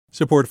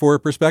Support for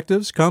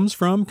Perspectives comes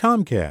from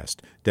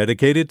Comcast,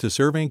 dedicated to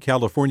serving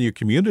California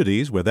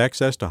communities with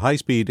access to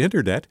high-speed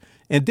internet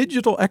and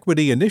digital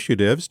equity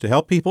initiatives to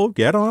help people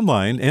get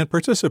online and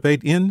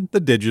participate in the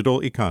digital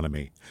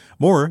economy.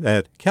 More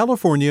at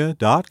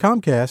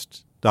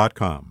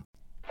california.comcast.com.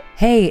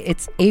 Hey,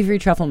 it's Avery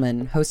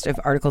Trufelman, host of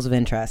Articles of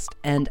Interest,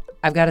 and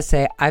I've got to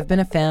say, I've been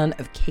a fan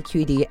of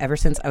KQED ever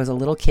since I was a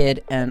little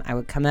kid, and I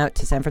would come out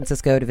to San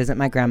Francisco to visit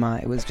my grandma.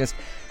 It was just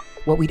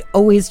what we'd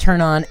always turn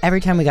on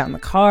every time we got in the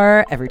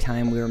car, every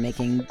time we were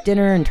making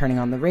dinner and turning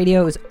on the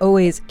radio. It was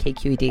always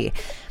KQED.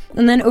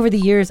 And then over the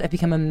years, I've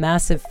become a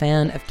massive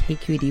fan of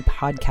KQED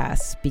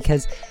podcasts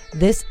because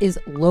this is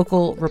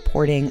local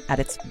reporting at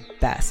its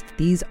best.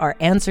 These are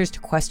answers to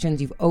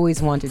questions you've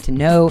always wanted to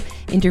know,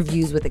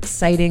 interviews with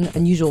exciting,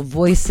 unusual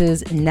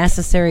voices,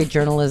 necessary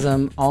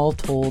journalism, all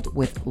told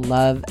with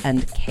love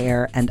and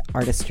care and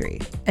artistry.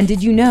 And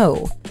did you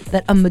know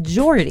that a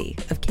majority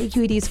of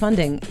KQED's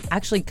funding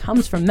actually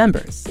comes from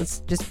members? It's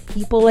just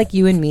people like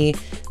you and me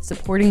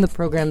supporting the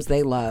programs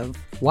they love,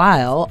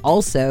 while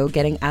also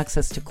getting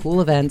access to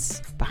cool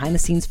events,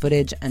 behind-the-scenes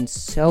footage, and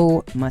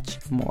so much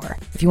more.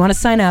 If you want to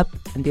sign up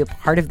and be a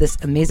part of this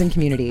amazing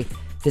community,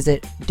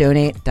 visit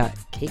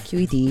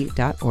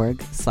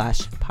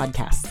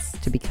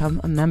donate.kqed.org/podcasts to become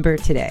a member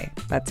today.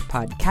 That's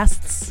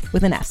podcasts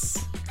with an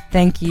S.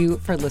 Thank you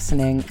for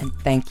listening, and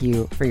thank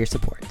you for your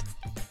support.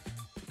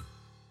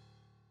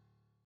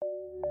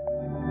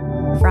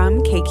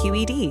 From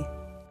KQED.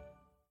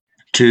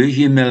 2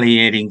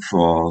 humiliating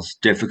falls,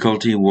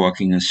 difficulty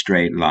walking a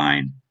straight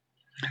line.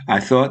 I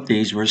thought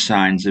these were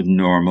signs of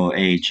normal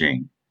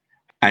aging.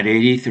 At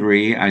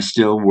 83, I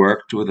still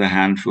worked with a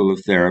handful of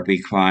therapy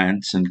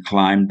clients and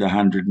climbed the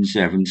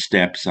 107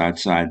 steps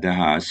outside the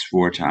house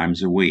 4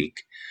 times a week.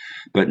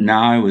 But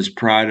now I was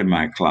proud of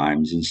my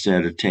climbs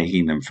instead of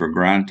taking them for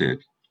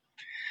granted.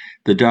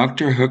 The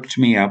doctor hooked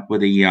me up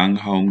with a young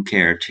home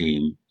care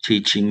team,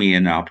 teaching me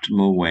an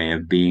optimal way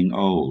of being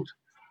old,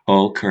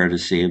 all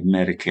courtesy of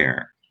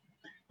Medicare.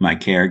 My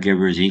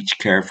caregivers each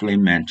carefully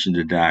mentioned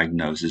a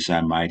diagnosis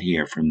I might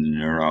hear from the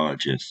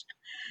neurologist.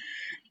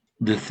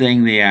 The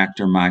thing the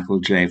actor Michael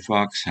J.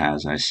 Fox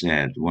has, I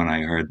said, when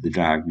I heard the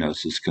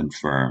diagnosis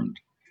confirmed.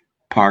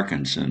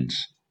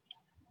 Parkinson's.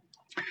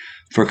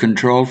 For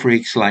control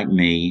freaks like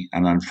me,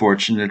 an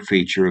unfortunate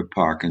feature of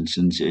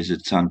Parkinson's is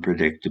its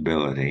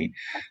unpredictability,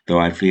 though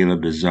I feel a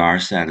bizarre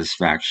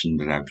satisfaction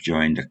that I've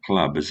joined a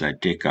club as I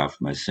tick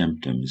off my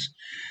symptoms.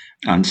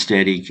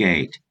 Unsteady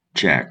gait,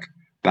 check.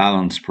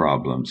 Balance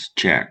problems,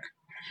 check.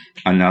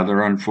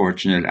 Another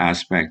unfortunate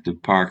aspect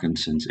of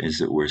Parkinson's is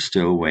that we're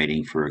still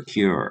waiting for a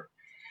cure.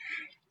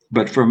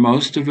 But for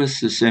most of us,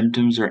 the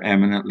symptoms are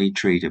eminently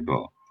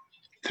treatable.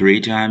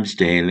 3 times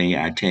daily,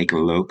 I take a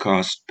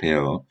low-cost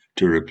pill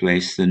to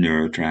replace the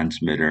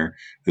neurotransmitter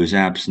whose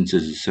absence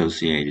is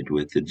associated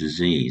with the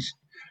disease.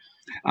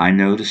 I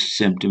notice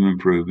symptom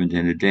improvement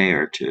in a day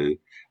or 2,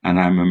 and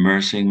I'm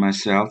immersing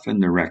myself in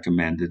the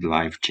recommended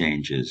life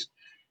changes: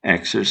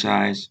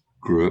 exercise,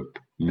 group,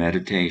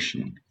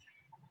 meditation.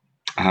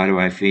 How do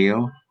I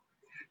feel?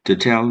 To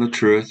tell the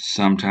truth,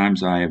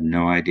 sometimes I have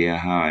no idea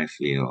how I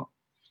feel.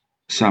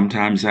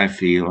 Sometimes I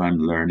feel I'm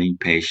learning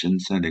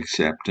patience and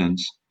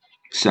acceptance.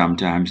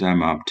 Sometimes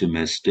I'm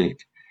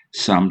optimistic.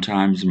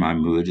 Sometimes my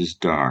mood is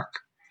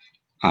dark.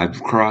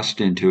 I've crossed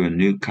into a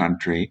new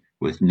country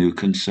with new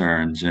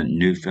concerns and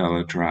new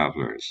fellow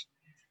travelers.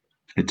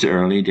 It's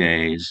early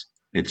days.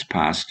 It's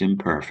past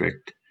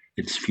imperfect.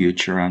 It's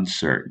future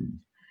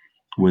uncertain.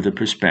 With a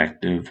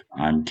perspective,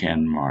 I'm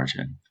Ken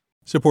Martin.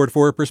 Support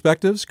for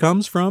Perspectives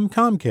comes from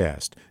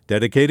Comcast,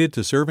 dedicated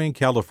to serving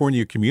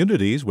California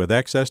communities with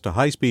access to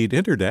high-speed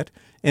internet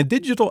and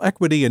digital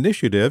equity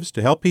initiatives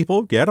to help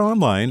people get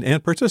online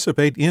and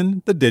participate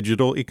in the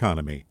digital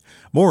economy.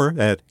 More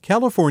at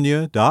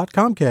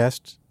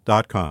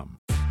california.comcast.com.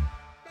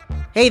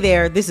 Hey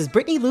there, this is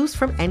Brittany Luce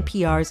from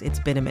NPR's It's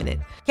Been a Minute.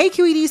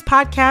 KQED's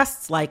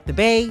podcasts like The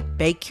Bay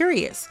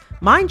Curious,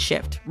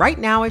 Mindshift, Right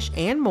Nowish,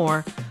 and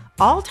more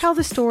all tell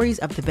the stories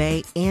of the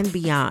Bay and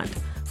beyond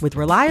with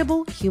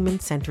reliable,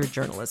 human-centered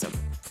journalism.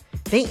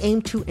 They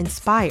aim to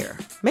inspire,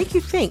 make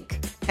you think,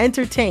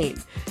 entertain,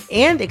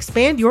 and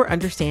expand your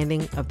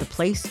understanding of the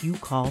place you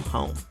call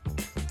home.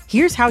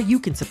 Here's how you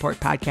can support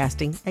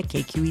podcasting at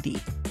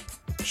KQED.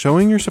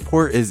 Showing your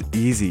support is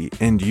easy,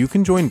 and you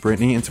can join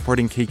Brittany in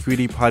supporting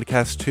KQED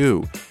Podcast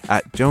too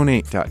at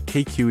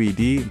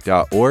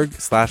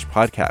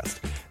donate.kqed.org/podcast.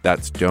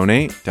 That's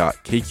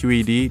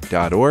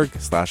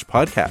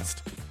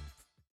donate.kqed.org/podcast.